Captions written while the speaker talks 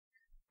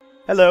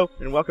Hello,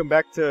 and welcome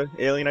back to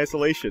Alien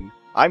Isolation.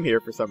 I'm here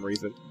for some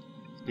reason.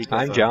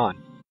 Because, I'm John.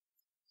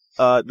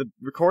 The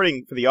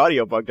recording for the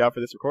audio bugged out for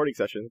this recording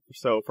session,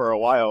 so for a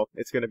while,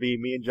 it's going to be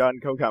me and John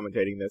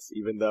co-commentating this,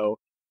 even though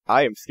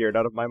I am scared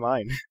out of my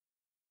mind.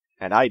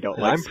 And I don't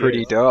like I'm scares.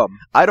 Pretty dumb.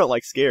 I don't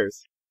like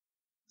scares.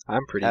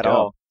 I'm pretty at dumb.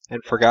 All.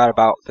 And forgot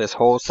about this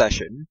whole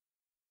session.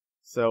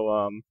 So,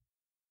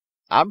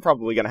 I'm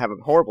probably going to have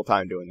a horrible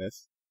time doing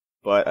this.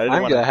 But I'm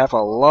going to have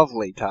a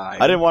lovely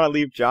time. I didn't want to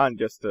leave John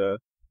just to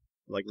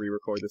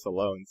re-record this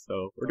alone,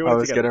 so we're doing it together.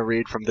 I was gonna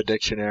read from the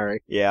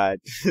dictionary. Yeah,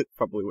 it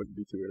probably wouldn't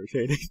be too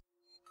entertaining.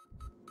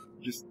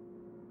 Just,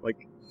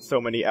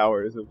 so many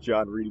hours of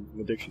John reading from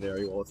the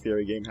dictionary while a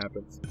scary game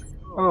happens.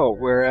 Oh,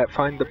 we're at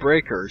Find the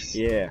Breakers.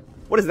 Yeah.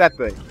 What is that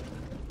thing?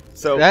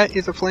 So that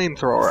is a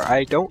flamethrower.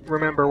 I don't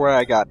remember where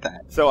I got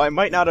that. So I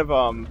might not have,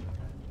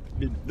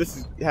 this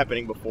is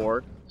happening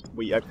before.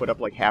 I put up,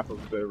 half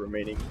of the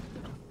remaining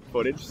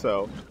footage,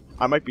 so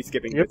I might be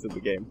skipping bits of the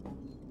game.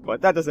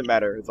 But that doesn't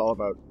matter, it's all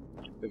about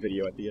the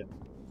video at the end.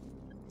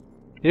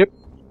 Yep.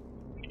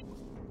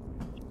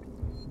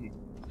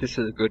 This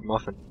is a good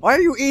muffin. Why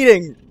are you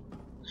eating?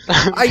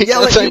 I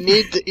yell at you. I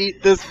need to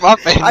eat this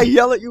muffin. I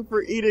yell at you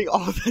for eating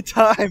all the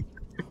time.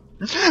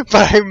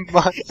 But I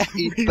must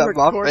eat the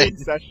muffin.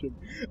 Session,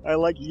 I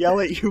yell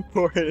at you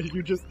for it, and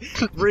you just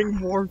bring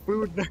more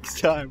food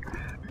next time.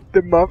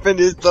 The muffin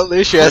is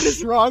delicious. What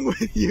is wrong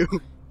with you?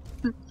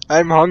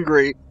 I'm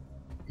hungry.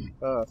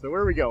 So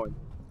where are we going?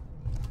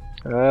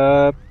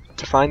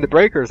 To find the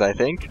breakers, I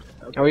think.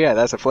 Okay. Oh yeah,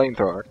 that's a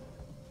flamethrower.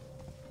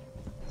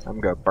 I'm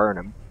gonna burn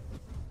him.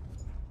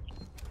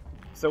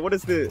 So what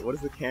is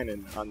the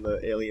canon on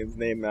the alien's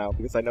name now?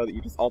 Because I know that you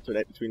just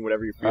alternate between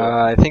whatever you feel.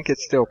 I think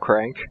it's still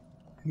Crank.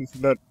 It's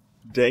not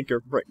Dank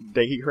or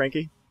Danky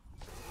Cranky?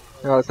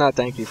 No, it's not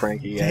Danky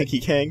Frankie yet.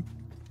 Danky Kang?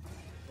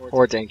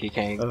 Or Danky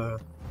Kang.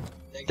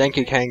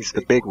 Danky Kang's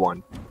the big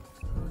one.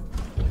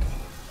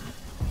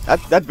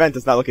 That vent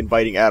does not look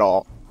inviting at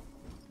all.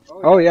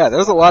 Oh yeah,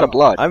 there's a lot of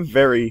blood. I'm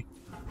very...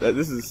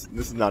 This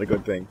is not a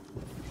good thing.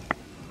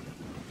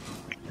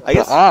 I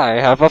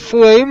have a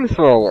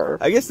flamethrower.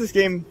 I guess this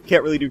game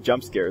can't really do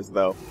jump scares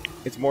though.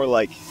 It's more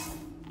like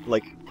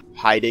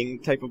hiding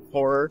type of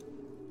horror.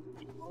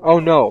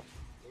 Oh no,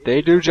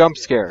 they do jump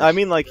scares. I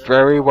mean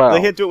very well. They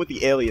can't do it with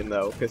the alien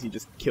though, because he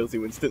just kills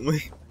you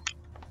instantly.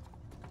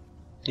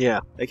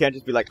 Yeah. They can't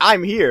just be like,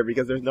 I'm here,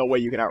 because there's no way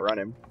you can outrun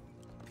him.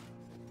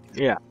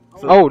 Yeah.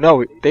 So,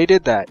 no, they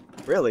did that.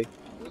 Really?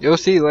 You'll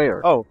see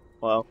later. Oh,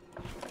 well.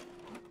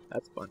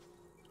 That's fun.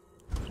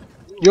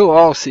 You'll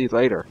all see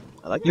later.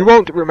 I like that. You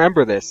won't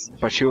remember this,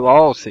 but you'll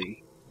all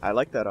see. I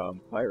like that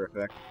fire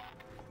effect.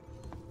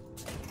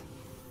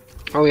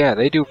 Oh yeah,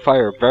 they do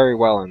fire very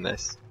well in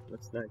this.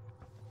 That's nice.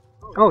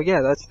 Oh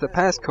yeah, that's the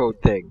passcode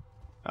thing.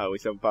 Oh, we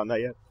still haven't found that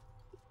yet?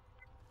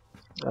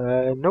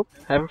 Nope,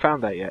 haven't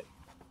found that yet.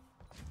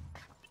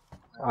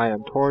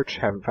 Ion torch,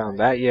 haven't found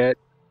that yet.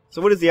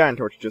 So what is the ion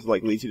torch? Just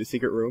leads you to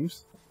secret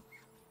rooms?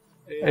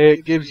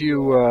 It gives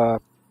you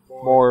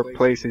more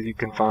places you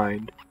can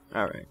find.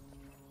 Alright.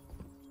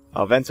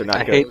 Oh, vents are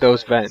not good. I hate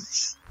those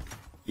vents.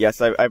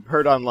 Yes, I've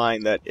heard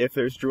online that if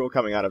there's drool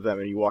coming out of them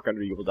and you walk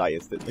under, you will die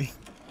instantly.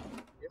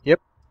 Yep.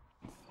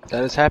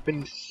 That has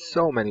happened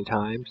so many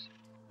times.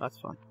 That's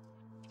fun.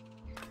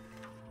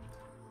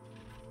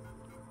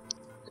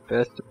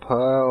 Best to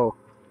Poe.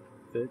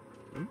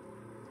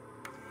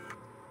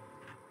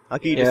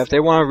 Yeah, if they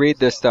want to read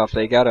this stuff,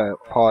 they gotta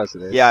pause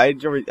this. Yeah, I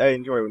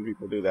enjoy when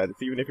people do that.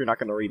 It's, even if you're not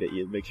gonna read it,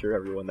 you make sure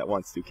everyone that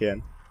wants to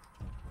can.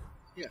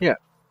 Yeah.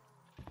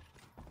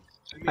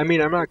 I mean,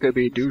 I'm not gonna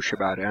be a douche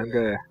about it. I'm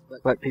gonna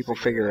let people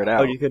figure it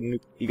out. Oh, you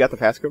got the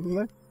passcode from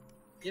there?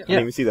 Yeah. I didn't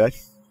even see that.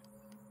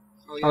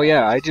 Oh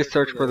yeah, I just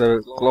searched for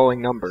the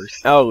glowing numbers.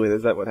 Oh,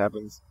 is that what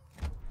happens?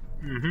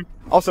 Mm-hmm.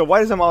 Also,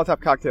 why does a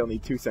Molotov cocktail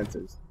need 2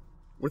 sensors?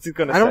 What's it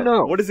gonna sense? I don't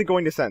know. What is it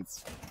going to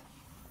sense?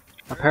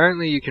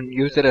 Apparently you can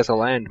use it as a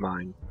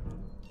landmine.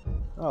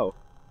 Oh.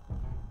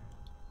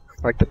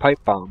 Like the pipe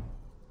bomb.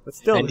 But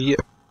still... and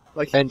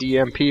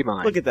EMP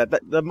mine. Look at that.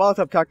 The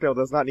Molotov cocktail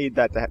does not need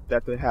that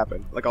to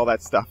happen. All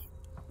that stuff.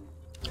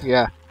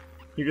 Yeah.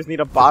 You just need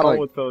a bottle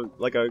with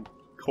a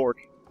cork,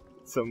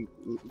 some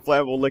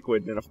flammable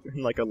liquid, and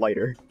a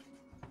lighter.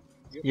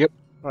 Yep.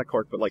 Not a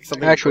cork, but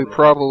something... Actually,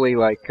 probably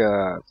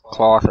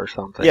cloth or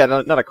something. Yeah,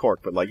 not a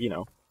cork, but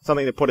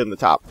something to put in the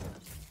top.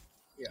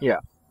 Yeah.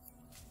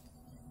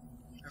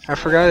 I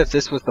forgot if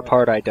this was the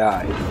part I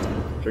died.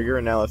 Trigger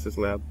analysis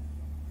lab.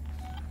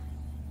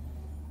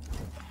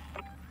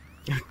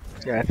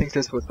 Yeah, I think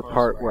this was the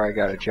part where I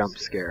got a jump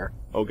scare.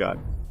 Oh god.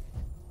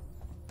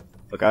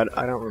 Look, I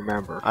don't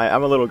remember.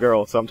 I'm a little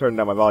girl, so I'm turning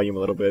down my volume a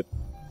little bit.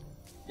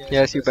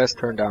 Yes, you best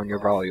turn down your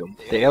volume.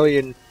 The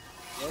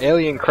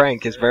alien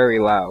crank is very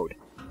loud.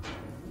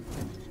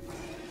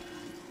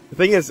 The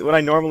thing is, when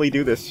I normally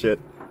do this shit,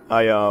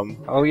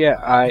 Oh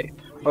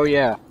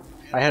yeah,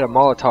 I had a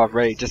Molotov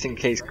ready just in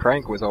case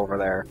Crank was over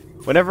there.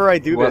 Whenever I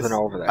do this,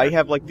 over there. I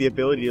have the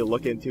ability to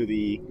look into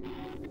the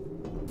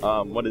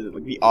what is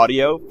it, the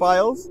audio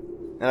files,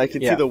 and I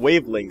can see the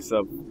wavelengths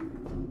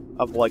of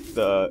of like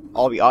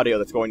all the audio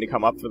that's going to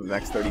come up for the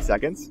next 30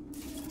 seconds.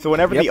 So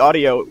whenever Yep. the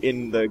audio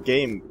in the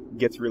game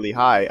gets really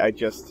high, I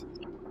just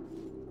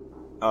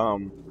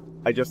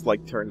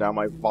like turn down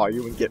my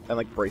volume and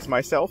like brace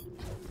myself.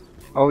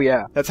 Oh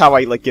yeah. That's how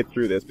I like get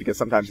through this, because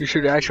sometimes You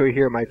should actually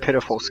hear my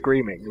pitiful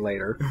screaming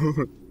later.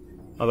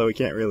 although we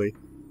can't really.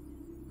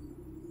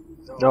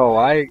 No,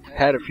 I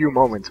had a few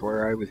moments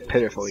where I was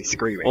pitifully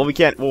screaming. Well, we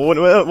can't.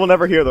 We'll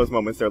never hear those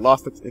moments. They're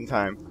lost in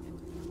time.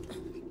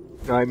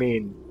 No, I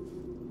mean,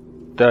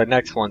 the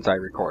next ones I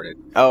recorded.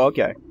 Oh,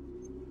 okay.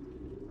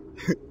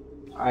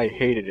 I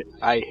hated it.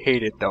 I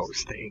hated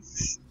those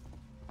things.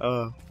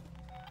 Uh.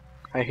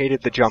 I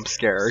hated the jump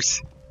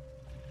scares.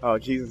 Oh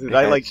Jesus!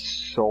 I I like.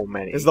 so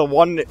many. Is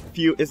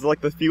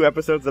the few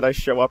episodes that I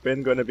show up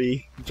in going to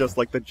be just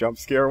like the jump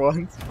scare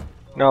ones?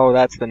 No,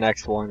 that's the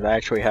next one. I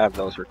actually have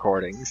those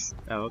recordings.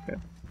 Oh, okay.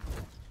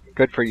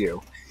 Good for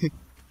you.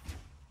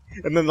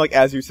 And then, like,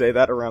 as you say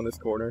that around this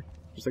corner,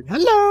 just like,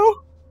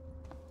 hello!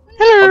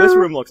 Hello! Oh, this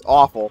room looks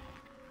awful.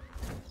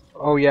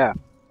 Oh yeah.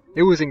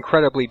 It was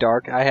incredibly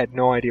dark. I had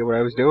no idea what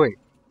I was doing.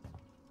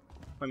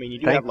 I mean, you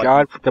do Thank have, like...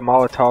 God the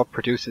Molotov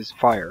produces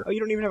fire. Oh, you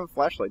don't even have a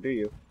flashlight, do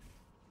you?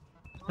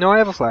 No, I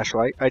have a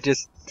flashlight. I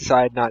just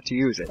decided not to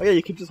use it. Oh yeah,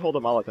 you can just hold a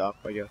Molotov,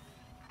 I guess.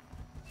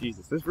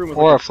 Jesus, this room was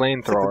Or a it's like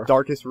flamethrower. the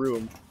darkest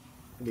room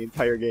in the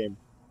entire game.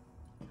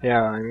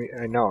 Yeah,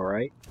 I know,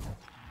 right?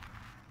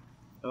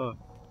 Ugh.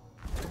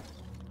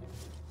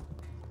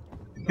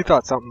 You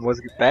thought something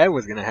bad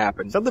was gonna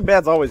happen. Something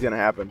bad's always gonna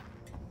happen.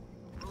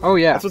 Oh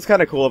yeah. That's what's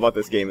kind of cool about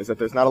this game, is that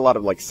there's not a lot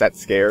of, like, set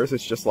scares.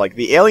 It's just, like,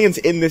 the alien's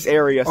in this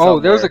area somewhere. Oh,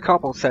 there's a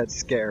couple set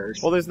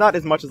scares. Well, there's not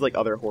as much as, like,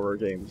 other horror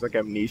games, like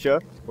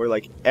Amnesia, where,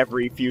 like,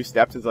 every few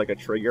steps is, like, a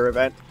trigger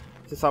event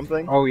to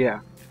something. Oh yeah.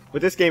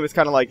 With this game, it's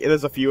kind of like,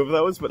 there's a few of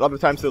those, but other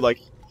times they're like,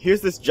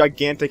 here's this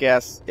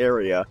gigantic-ass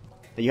area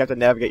that you have to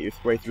navigate your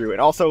way through, and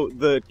also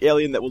the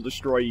alien that will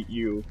destroy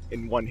you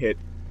in one hit.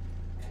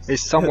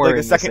 It's somewhere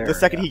like, in this area. the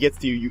second he gets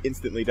to you, you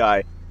instantly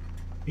die.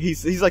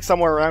 He's like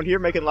somewhere around here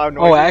making loud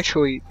noises. Oh,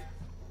 actually,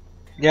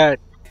 yeah,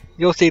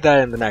 you'll see that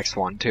in the next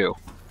one too.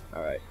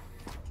 Alright.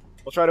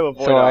 We'll try to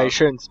avoid. So I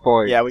shouldn't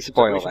spoil. Yeah, we should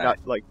spoil that. not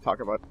like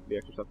talk about the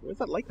extra stuff. Where's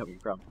that light coming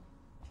from?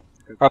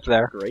 Up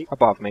there, Great.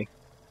 above me.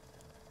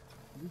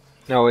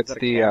 No, it's that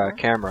a the camera?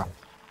 camera.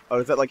 Oh,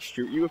 does that like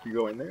shoot you if you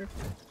go in there?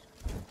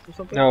 Or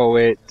something? No,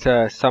 it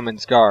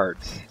summons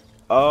guards,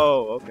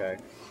 Oh, okay.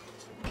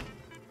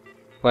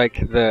 like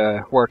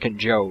the working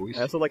Joes.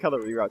 I also like how the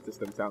reroute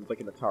system sounds like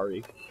an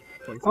Atari.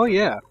 Oh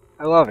yeah,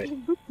 I love it.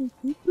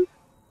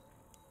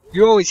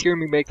 You always hear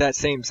me make that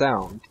same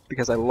sound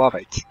because I love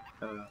it.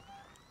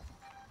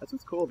 That's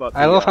what's cool about.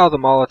 I love how the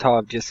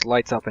Molotov just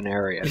lights up an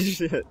area.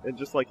 and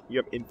just like you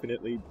have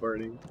infinitely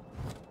burning,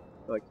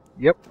 like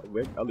Yep. a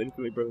wick, an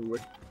infinitely burning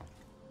wick.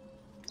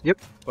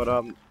 Yep.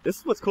 But this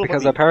is what's cool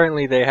Because about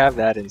apparently they have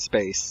that in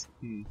space.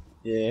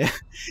 yeah,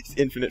 it's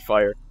infinite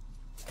fire.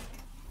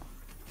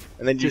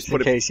 And then you Just just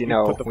put in case you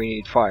we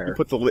need fire. You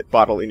put the lit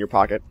bottle in your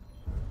pocket.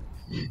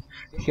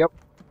 Yep.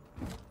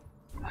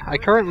 I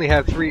currently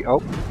have 3. Oh,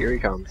 here he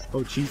comes.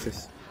 Oh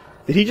Jesus!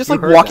 Did he just You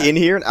like heard walk that. in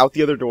here and out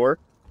the other door?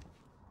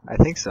 I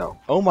think so.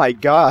 Oh my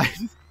God!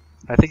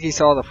 I think he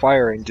saw the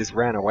fire and just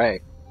ran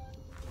away.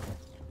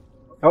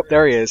 Oh,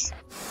 there he is.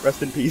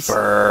 Rest in peace.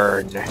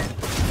 Burn.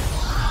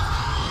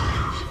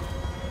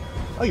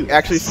 Oh, you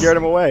actually scared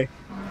him away.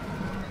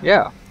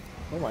 Yeah,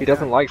 Oh my he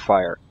doesn't God. like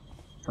fire.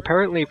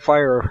 Apparently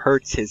fire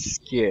hurts his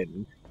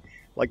skin,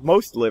 Like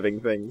most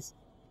living things.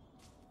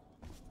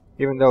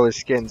 even though his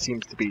skin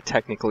seems to be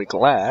technically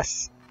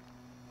glass.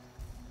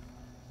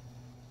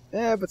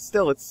 Yeah, but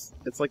still, it's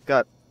like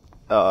got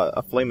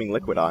a flaming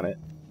liquid on it.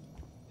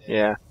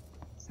 Yeah.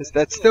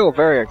 That's still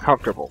very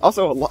uncomfortable.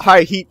 Also,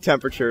 high heat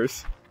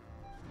temperatures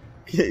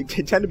can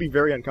tend to be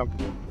very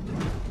uncomfortable.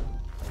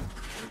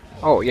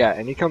 Oh yeah,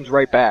 and he comes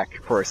right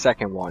back for a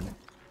second one.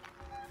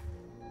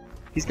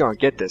 He's gonna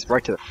get this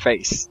right to the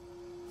face.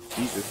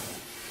 Jesus.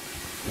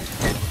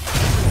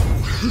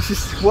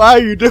 Why are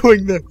you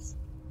doing this?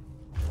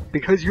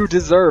 Because you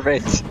deserve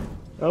it!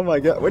 Oh my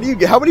God! What do you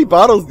get? How many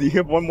bottles do you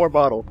have? One more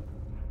bottle.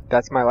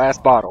 That's my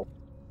last bottle.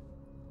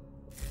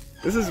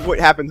 This is what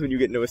happens when you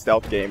get into a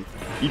stealth game.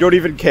 You don't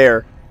even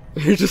care.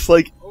 You're just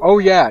like, Oh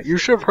yeah, you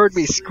should have heard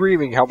me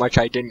screaming how much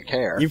I didn't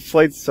care. you've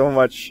played so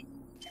much,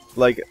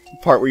 like,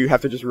 part where you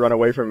have to just run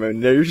away from him,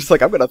 and you're just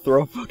like, I'm gonna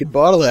throw a fucking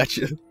bottle at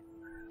you.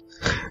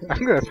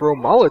 I'm gonna throw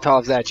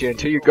Molotovs at you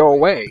until you go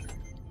away.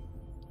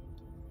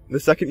 The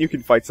second you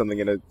can fight something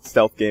in a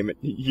stealth game,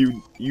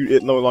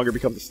 it no longer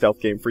becomes a stealth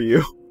game for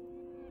you.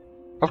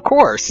 Of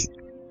course.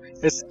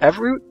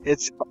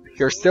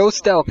 You're still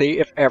stealthy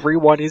if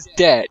everyone is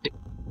dead.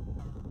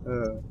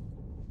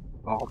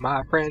 All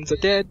my friends are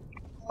dead.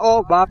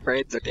 All my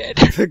friends are dead.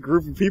 It's a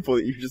group of people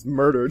that you just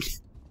murdered.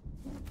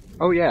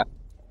 Oh yeah.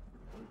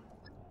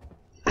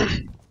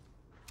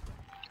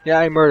 Yeah,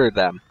 I murdered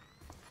them.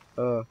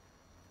 I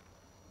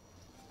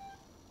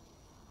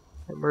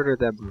murdered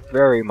them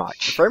very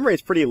much. Frame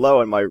rate's pretty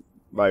low on my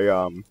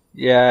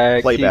Yeah,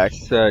 it playback.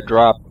 keeps,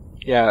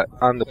 Yeah,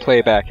 on the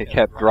playback it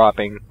kept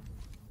dropping.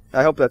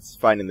 I hope that's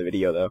fine in the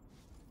video, though.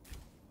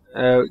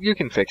 You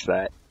can fix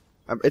that. It's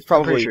I'm pretty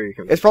probably sure you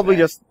can it's fix probably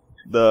that. just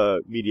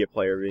the media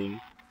player being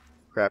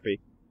crappy.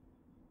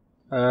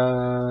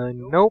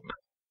 Nope.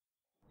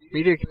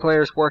 Media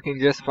player's working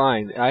just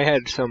fine. I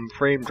had some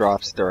frame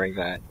drops during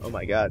that. Oh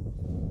my god.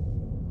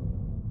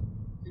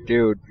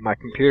 Dude, my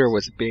computer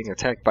was being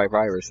attacked by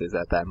viruses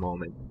at that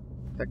moment.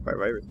 Attacked by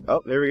virus.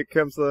 Oh, there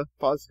comes the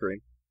pause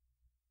screen.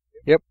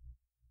 Yep.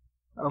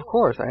 Of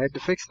course, I had to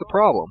fix the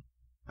problem.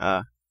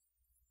 Ah.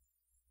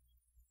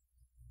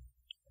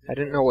 I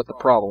didn't know what the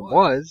problem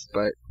was,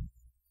 but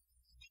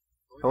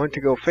I went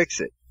to go fix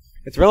it.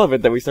 It's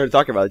relevant that we started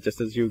talking about it just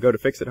as you go to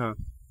fix it, huh?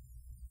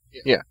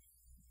 Yeah.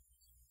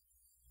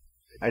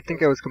 I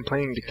think I was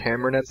complaining to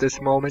Cameron at this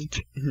moment.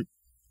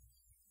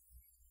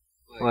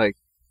 Like,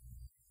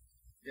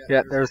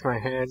 yeah, there's my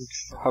hands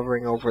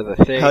hovering over the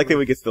thing. I like that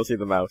we can still see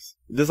the mouse.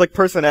 There's like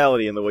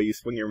personality in the way you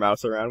swing your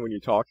mouse around when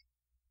you talk.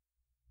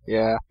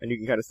 Yeah. And you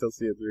can kind of still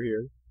see it through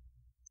here.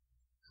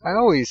 I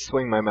always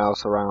swing my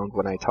mouse around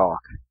when I talk.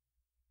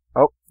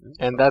 Oh,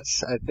 and I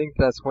think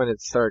that's when it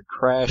started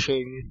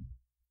crashing.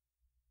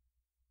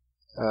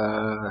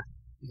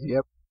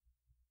 Yep.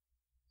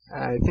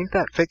 I think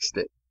that fixed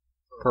it.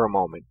 For a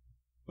moment.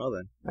 Well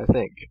then. I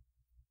think.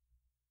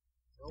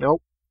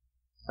 Nope.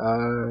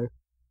 I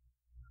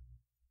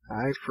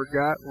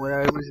forgot what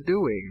I was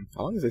doing.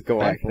 How long does it go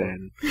on back for?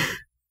 then?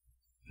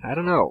 I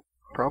don't know.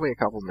 Probably a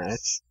couple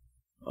minutes.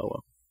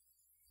 Oh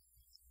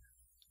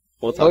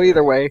well. So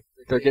either way,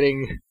 they're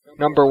getting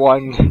number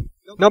one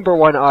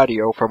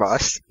audio from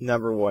us.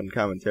 Number one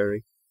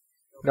commentary.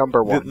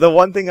 Number one. The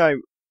one thing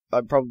I'm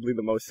probably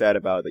the most sad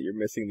about that you're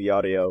missing the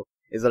audio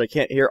is that I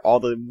can't hear all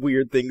the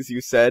weird things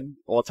you said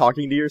while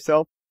talking to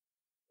yourself.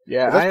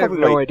 Yeah, I have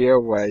no idea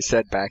what I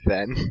said back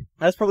then.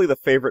 That's probably the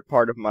favorite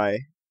part of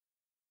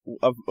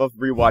of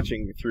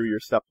rewatching through your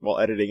stuff while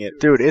editing it.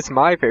 Dude, it's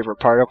my favorite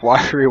part of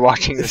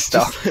rewatching this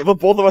stuff. But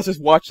both of us just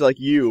watch like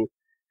you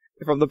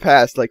from the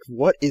past. Like,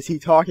 what is he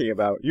talking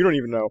about? You don't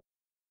even know.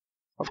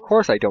 Of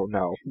course I don't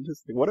know.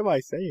 Just what am I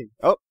saying?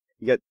 Oh,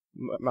 you got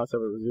mouse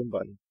over resume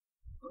button.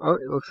 Oh,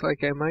 it looks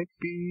like I might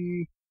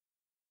be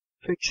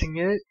fixing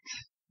it.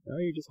 No,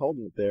 you're just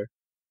holding it there.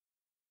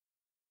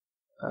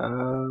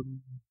 I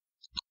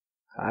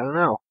don't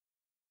know.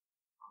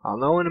 I'll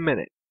know in a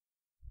minute.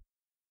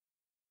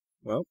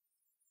 Well.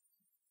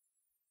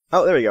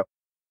 Oh, there we go.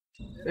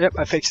 Yep,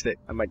 I fixed it.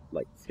 I might,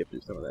 like, skip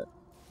through some of that.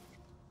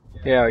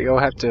 Yeah, you'll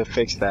have to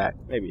fix that.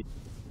 Maybe.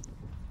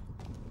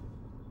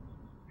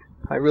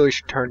 I really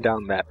should turn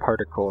down that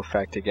particle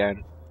effect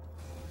again.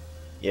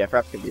 Yeah,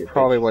 perhaps can be a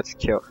Probably bitch.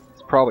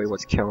 It's probably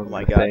what's killing Oh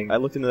my the god, thing. I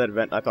looked into that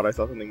event, I thought I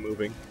saw something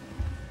moving.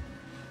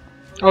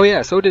 Oh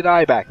yeah, so did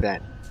I back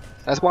then.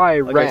 That's why I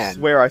Like, ran. I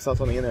swear I saw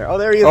something in there. Oh,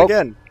 there he is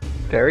again!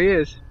 There he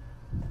is.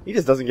 He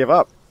just doesn't give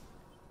up.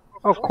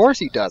 Of course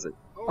he doesn't.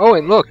 Oh,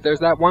 and look,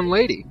 there's that one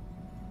lady.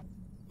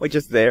 Wait,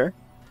 just there?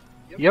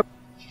 Yep.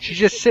 She's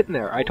just sitting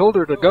there. I told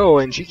her to go,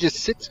 and she just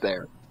sits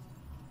there.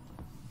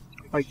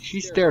 Like,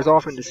 she stares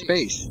off into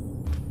space.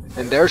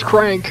 And there's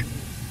Crank.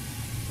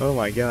 Oh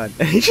my god.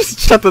 He just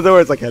shut the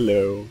door, it's like,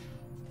 hello.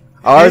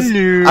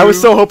 I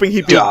was so hoping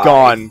he'd be Die.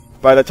 gone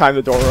by the time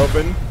the door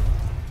opened.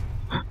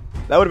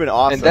 That would have been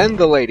awesome. And then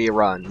the lady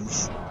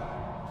runs.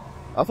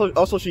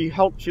 Also, she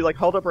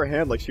held up her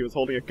hand like she was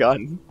holding a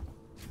gun.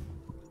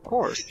 Of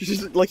course. She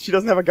just, like, she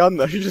doesn't have a gun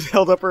though. She just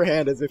held up her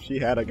hand as if she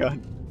had a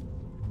gun.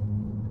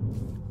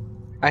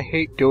 I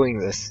hate doing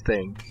this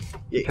thing.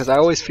 Because I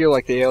always feel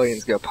like the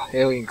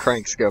alien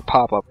cranks go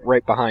pop up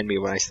right behind me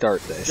when I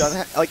start this.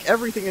 John, like,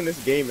 everything in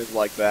this game is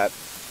like that.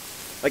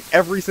 Like,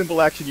 every simple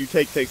action you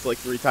take takes like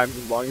 3 times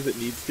as long as it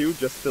needs to,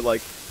 just to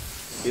like,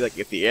 be like,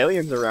 if the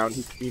alien's around,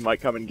 he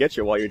might come and get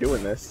you while you're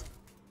doing this.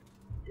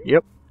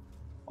 Yep.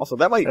 Also,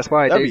 that'd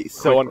be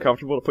so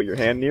uncomfortable to put your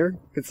hand near,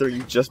 considering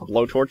you just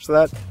blowtorched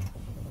that.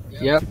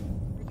 Yep.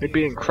 It'd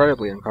be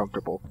incredibly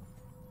uncomfortable.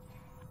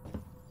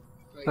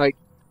 Like,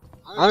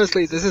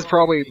 honestly, this is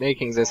probably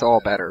making this all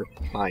better,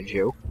 mind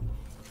you.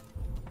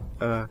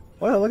 Well,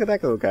 look at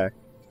that little guy.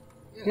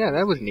 Yeah,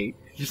 that was neat.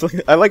 Just like,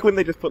 I like when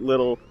they just put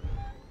little,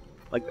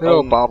 like,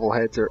 Little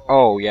bobbleheads or...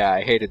 Oh, yeah,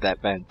 I hated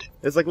that vent.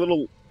 there's like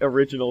little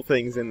original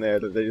things in there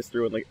that they just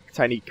threw in, like,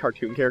 tiny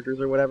cartoon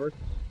characters or whatever.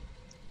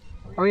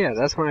 Oh yeah,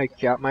 that's when I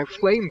got my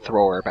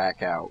flamethrower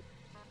back out.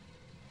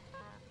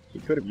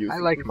 You could have used I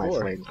it like my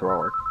before.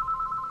 flamethrower.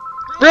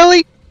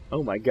 Really?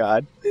 Oh my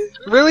god.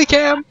 Really,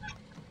 Cam?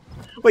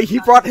 Wait, he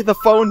brought the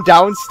phone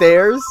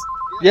downstairs?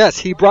 Yes,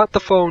 he brought the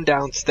phone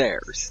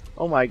downstairs.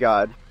 Oh my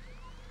god.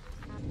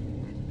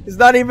 It's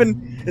not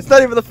even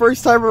the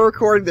first time we're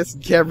recording this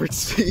and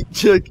Cameron's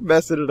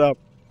messing it up.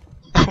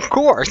 Of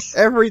course.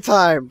 Every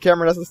time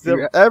Cameron has to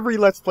steal every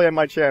Let's Play on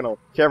my channel,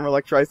 Cameron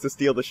like tries to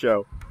steal the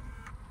show.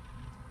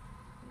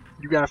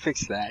 You gotta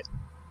fix that.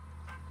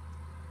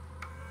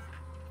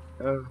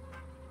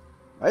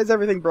 Why is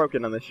everything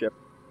broken on this ship?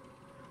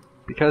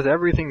 Because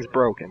everything's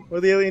broken.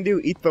 What did the alien do?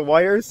 Eat the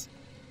wires?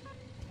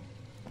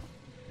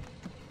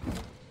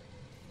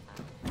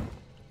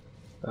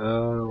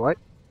 What?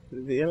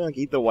 Did the alien like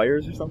eat the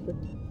wires or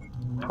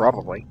something?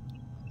 Probably.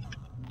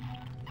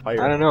 I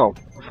don't know.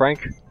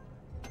 Frank...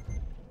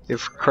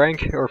 If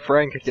Crank or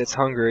Frank gets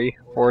hungry,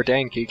 or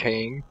Danky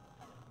King,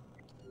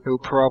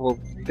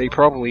 they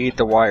probably eat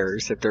the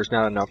wires if there's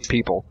not enough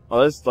people. Oh,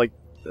 there's like...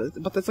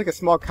 But there's like a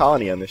small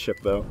colony on this ship,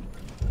 though.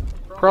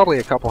 Probably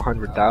a couple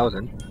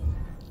 100,000.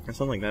 Or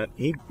something like that.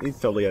 He's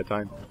totally out of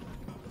time.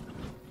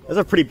 That's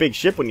a pretty big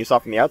ship when you saw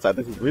from the outside.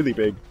 This is really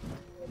big.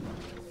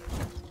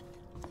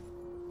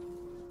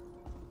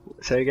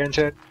 Say again,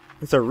 Chad?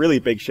 It's a really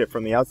big ship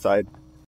from the outside.